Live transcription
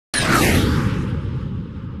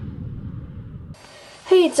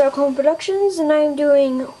Hey, it's Alcone Productions, and I'm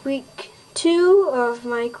doing week 2 of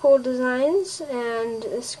my cool designs, and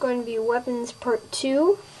it's going to be weapons part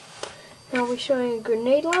 2. And I'll be showing a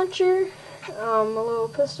grenade launcher, a little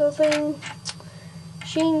pistol thing,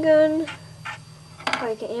 machine gun,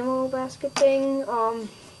 like an ammo basket thing,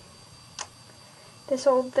 this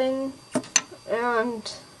old thing,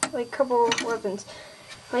 and like a couple of weapons.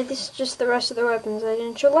 Like this is just the rest of the weapons I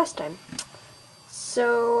didn't show last time.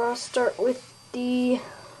 So I'll start with the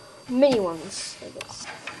mini ones, I guess.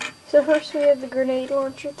 So first we have the grenade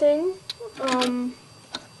launcher thing.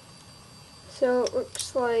 So it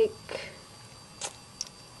looks like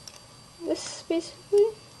this basically.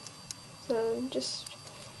 So just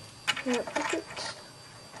pick it.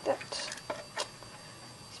 That.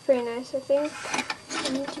 It's pretty nice, I think.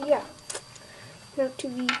 And yeah. Now to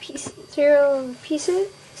the pieces. So here are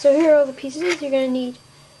all the pieces. You're gonna need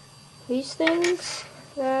these things,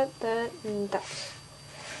 that, and that.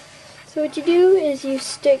 So what you do is you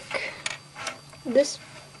stick this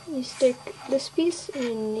piece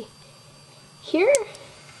in here.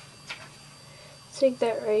 Stick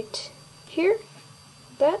that right here.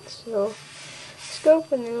 That, so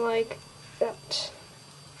scope, and then like that.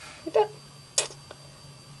 Like that.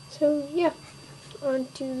 So yeah. On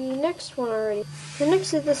to the next one already. So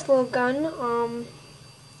next is this little gun.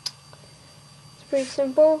 It's pretty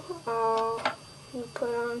simple. You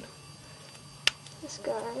put on this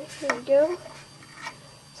guy. There we go.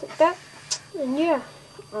 Just like that. And yeah,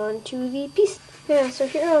 on to the piece. Yeah, so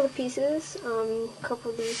here are all the pieces. A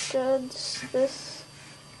couple of these studs,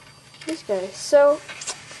 these guys. So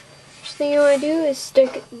first thing you want to do is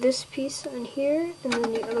stick this piece on here, and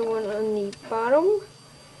then the other one on the bottom.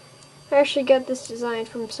 I actually got this design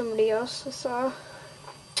from somebody else I saw.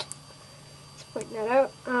 Let's point that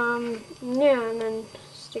out. Yeah, and then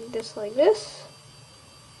stick this like this.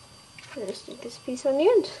 And just stick this piece on the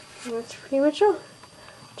end. And that's pretty much all.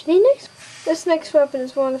 To the next. This next weapon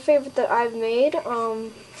is one of the favorite that I've made.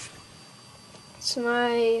 It's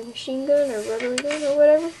my machine gun or rotary gun or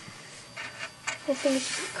whatever. I think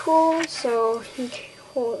it's pretty cool. So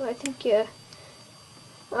I think yeah.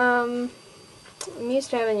 I'm used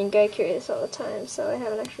to having a guy carry this all the time, so I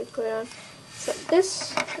haven't actually put it on. So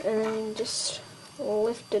this, and then just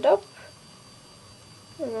lift it up,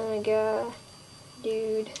 and then I got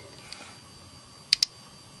dude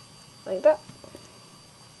like that.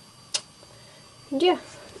 And yeah,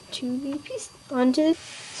 to the piece.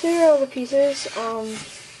 So here are all the pieces.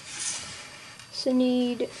 So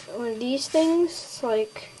need one of these things. It's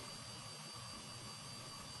like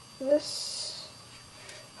this.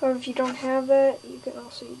 Or if you don't have that, you can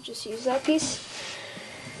also just use that piece.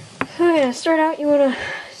 So yeah, start out, you want to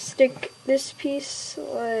stick this piece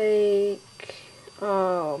like,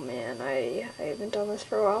 oh man, I haven't done this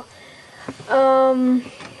for a while.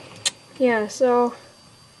 Yeah, so,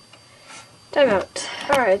 time out.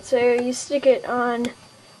 Alright, so you stick it on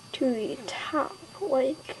to the top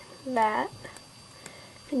like that.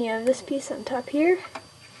 And you have this piece on top here.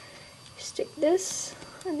 You stick this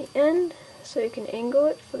on the end, so you can angle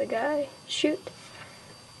it for the guy to shoot.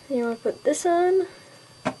 And you want to put this on,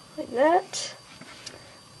 like that.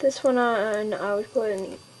 This one on, I would put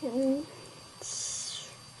in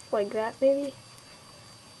like that maybe.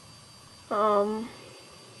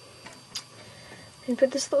 And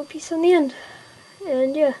put this little piece on the end.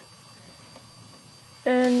 And yeah.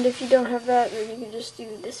 And if you don't have that, then you can just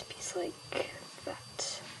do this piece like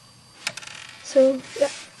that. So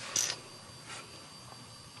yeah.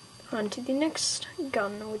 On to the next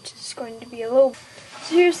gun, which is going to be a little.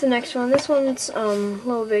 So here's the next one. This one's a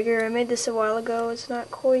little bigger. I made this a while ago. It's not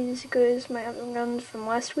quite as good as my other guns from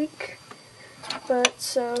last week, but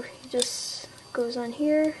so he just goes on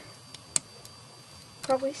here.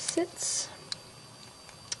 Probably sits.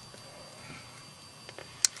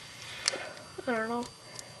 I don't know.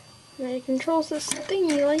 And then he controls this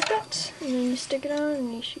thingy like that, and then you stick it on,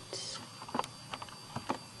 and he shoots.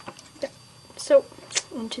 Yeah. So.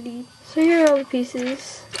 So here are all the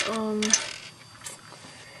pieces.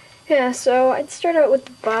 Yeah, so I'd start out with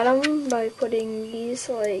the bottom by putting these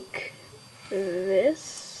like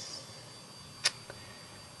this.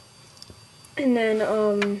 And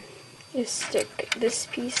then you stick this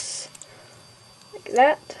piece like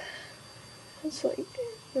that. It's like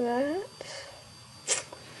that.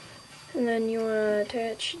 And then you want to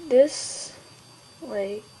attach this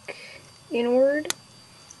like inward.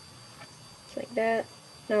 It's like that.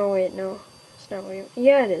 No, wait, no. It's not what you...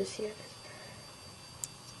 Yeah, it is. Yeah, it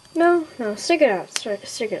is. No. Stick it out.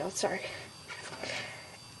 Stick it out. Sorry.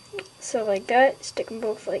 So like that. Stick them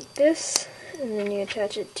both like this. And then you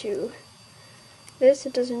attach it to this,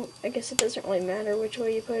 I guess it doesn't really matter which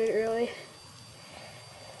way you put it, really.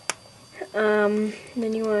 Then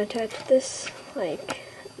you want to attach this like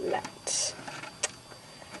that.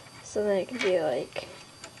 So then it can be like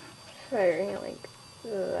firing like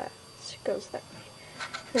that. So it goes that way.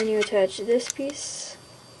 Then you attach this piece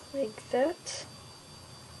like that.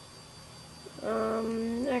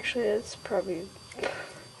 Actually that's probably,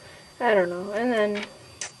 I don't know. And then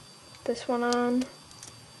this one on.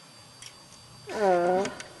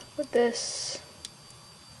 Put this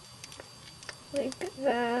like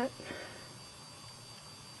that.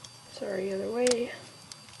 Sorry, other way.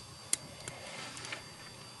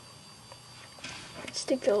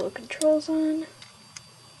 Stick the little controls on.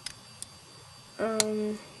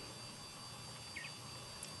 And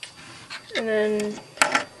then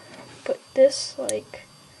put this like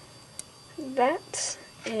that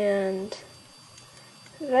and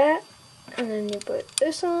that, and then you put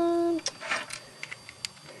this on,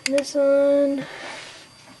 this on,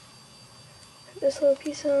 this little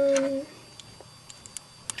piece on,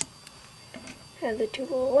 add the two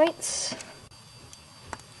little lights,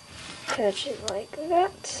 attach it like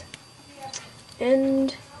that,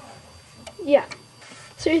 and yeah.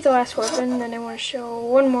 So here's the last weapon. Then I want to show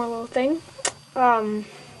one more little thing.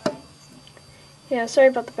 Yeah, sorry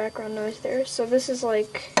about the background noise there. So this is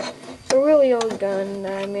like a really old gun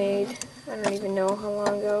that I made, I don't even know how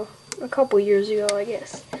long ago, a couple years ago I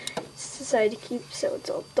guess. Just decided to keep so it's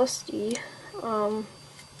all dusty.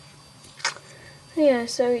 Yeah,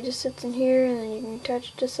 so he just sits in here and then you can attach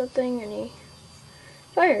it to something and he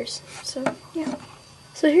fires. So yeah.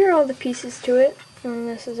 So here are all the pieces to it. And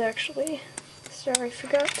this is actually, sorry, I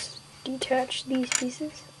forgot to detach these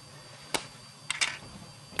pieces.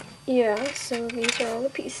 Yeah, so these are all the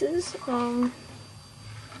pieces. And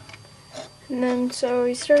then so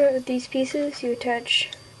you start out with these pieces, you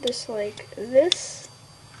attach this like this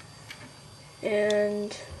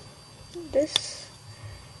and this.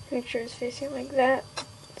 Make sure it's facing like that,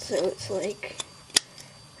 so it's like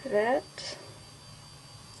that.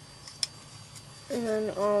 And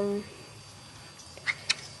then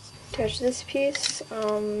attach this piece,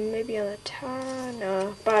 maybe on the top,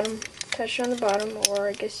 no, bottom. Attach it on the bottom, or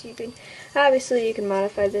I guess you could, obviously you can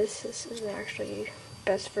modify this. This is actually the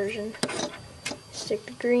best version. Stick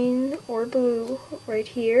the green or blue right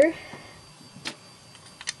here.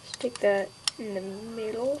 Stick that in the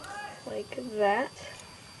middle, like that.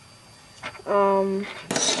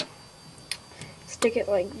 Stick it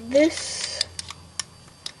like this,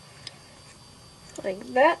 like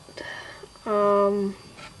that. And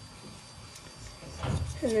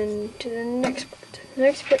then to the next part. The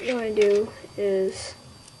next part you want to do is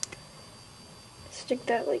stick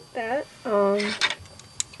that like that.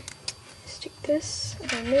 Stick this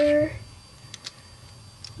on there.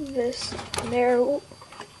 This on there. Ooh.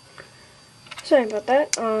 Sorry about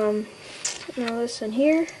that. Now this on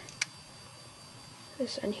here.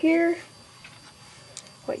 This on here.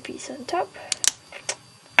 White piece on top.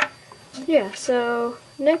 Yeah, so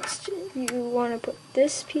next you want to put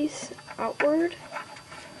this piece outward.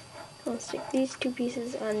 I'll stick these two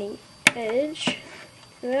pieces on the edge,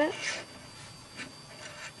 like that,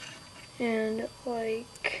 and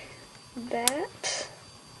like that.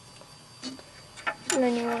 And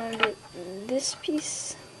then you want to do this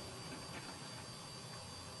piece.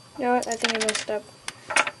 You know what? I think I messed up.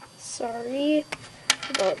 Sorry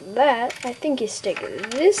about that. I think you stick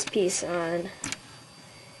this piece on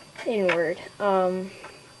inward. That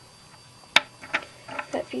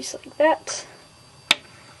piece like that.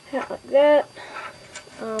 That like that.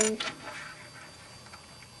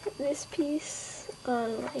 This piece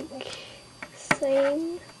on like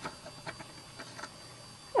same.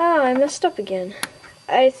 Ah, I messed up again.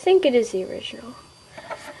 I think it is the original.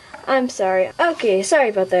 I'm sorry. Okay, sorry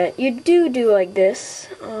about that. You do like this.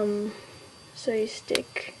 So you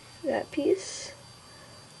stick that piece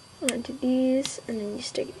onto these, and then you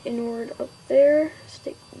stick it inward up there.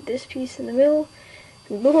 Stick this piece in the middle,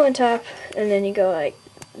 and blue on top, and then you go like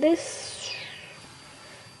this.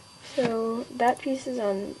 So that piece is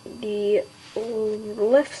on the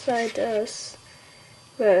left side to us,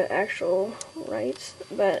 but actual right.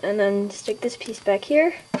 And then stick this piece back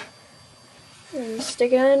here, and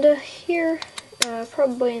stick it onto here,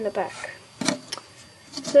 probably in the back.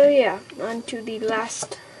 So yeah, on to the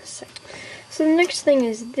last set. So the next thing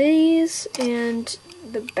is these and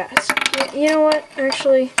the basket. You know what?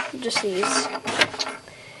 Actually, just these.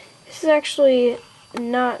 This is actually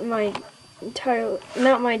not my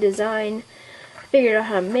design. I figured out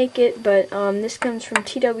how to make it, but this comes from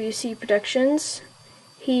TWC Productions.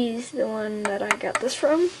 He's the one that I got this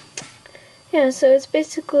from. Yeah, so it's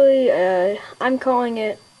basically, I'm calling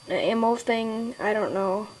it an ammo thing. I don't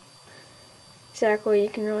know exactly. You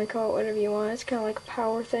can really call it whatever you want. It's kind of like a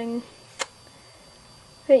power thing.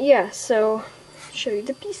 But yeah, so I'll show you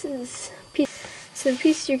the pieces. So the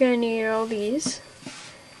pieces you're going to need are all these.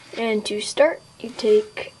 And to start, you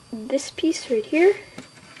take this piece right here.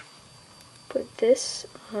 Put this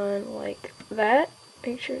on like that.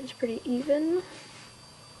 Make sure it's pretty even.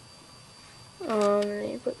 And then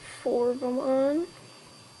you put 4 of them on.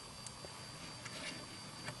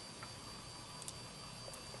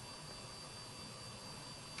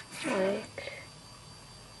 Like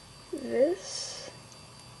this.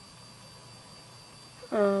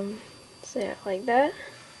 So yeah, like that.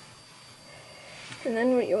 And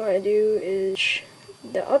then what you want to do is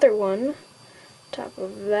the other one, top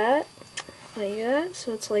of that, like that,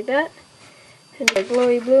 so it's like that. And the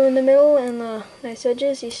glowy blue in the middle and the nice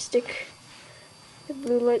edges, you stick the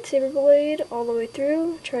blue lightsaber blade all the way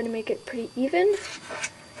through, try to make it pretty even.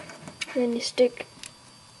 Then you stick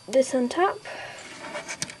this on top,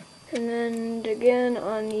 and then again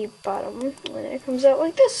on the bottom, and it comes out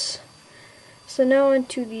like this. So now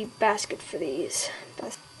into the basket for these.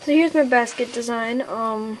 So here's my basket design.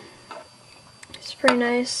 It's pretty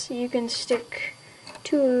nice. You can stick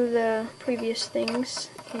 2 of the previous things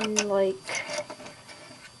in like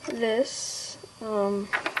this, and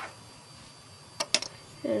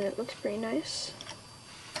it looks pretty nice.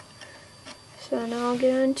 So now I'll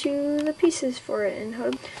get onto the pieces for it and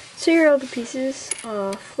how. So here are all the pieces.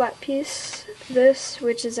 Flat piece, this,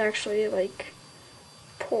 which is actually like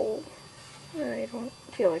pole. I don't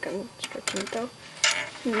feel like I'm stretching it though.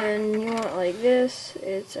 And then you want like this.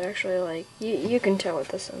 It's actually like you can tell with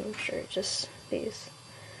this, I'm sure. Just these.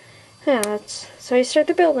 Yeah, that's so you start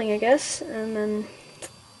the building, I guess, and then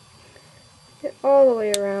get all the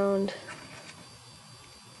way around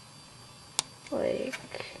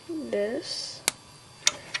like this.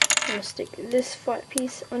 I'm gonna stick this flat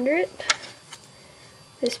piece under it,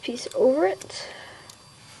 this piece over it,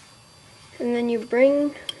 and then you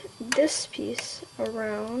bring this piece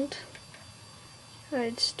around.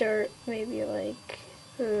 I'd start maybe like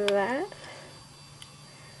that.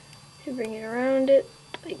 You bring it around it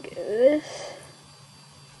like this.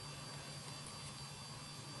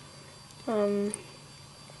 And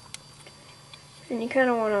you kind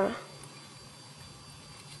of want to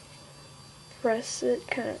press it,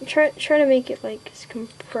 kind of try to make it like as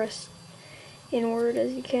compressed inward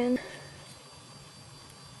as you can.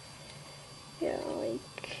 Yeah,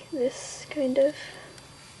 like this kind of.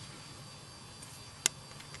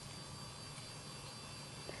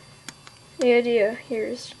 The idea here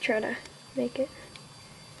is to try to make it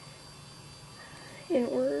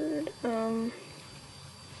inward.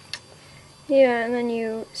 Yeah, and then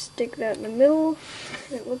you stick that in the middle.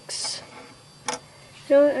 It looks.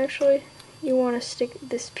 You know what, actually, you want to stick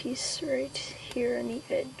this piece right here on the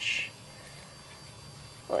edge.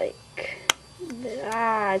 Like,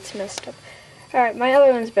 it's messed up. Alright, my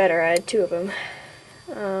other one's better. I had 2 of them.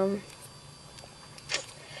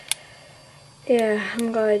 Yeah,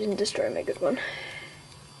 I'm glad I didn't destroy my good one.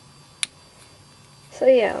 So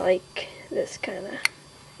yeah, like this kind of,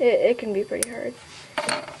 it can be pretty hard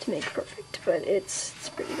to make perfect, but it's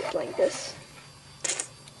pretty good like this.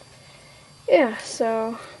 Yeah,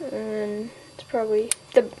 so, and then it's probably,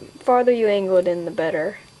 the farther you angle it in, the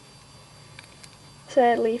better.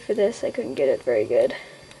 Sadly for this, I couldn't get it very good,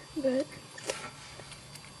 but,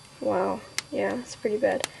 wow, yeah, it's pretty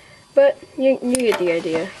bad. But, you get the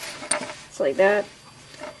idea. It's like that.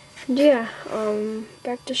 And yeah,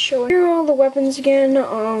 back to showing. Here are all the weapons again,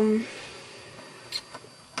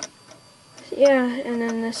 yeah, and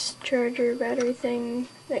then this charger battery thing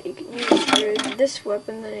that you can use for this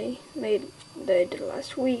weapon that I did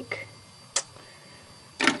last week.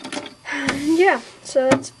 Yeah, so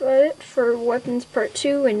that's about it for weapons part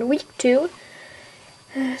 2 in week 2.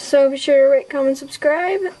 So be sure to rate, comment,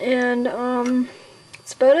 subscribe, and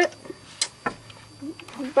that's about it.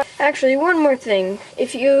 But actually, one more thing.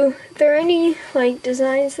 If there are any like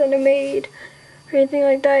designs that I made or anything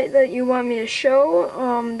like that that you want me to show,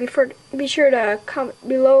 be sure to comment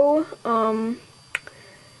below,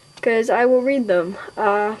 because I will read them.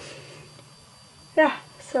 Yeah,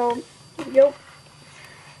 so,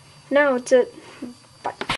 now it's it. Bye.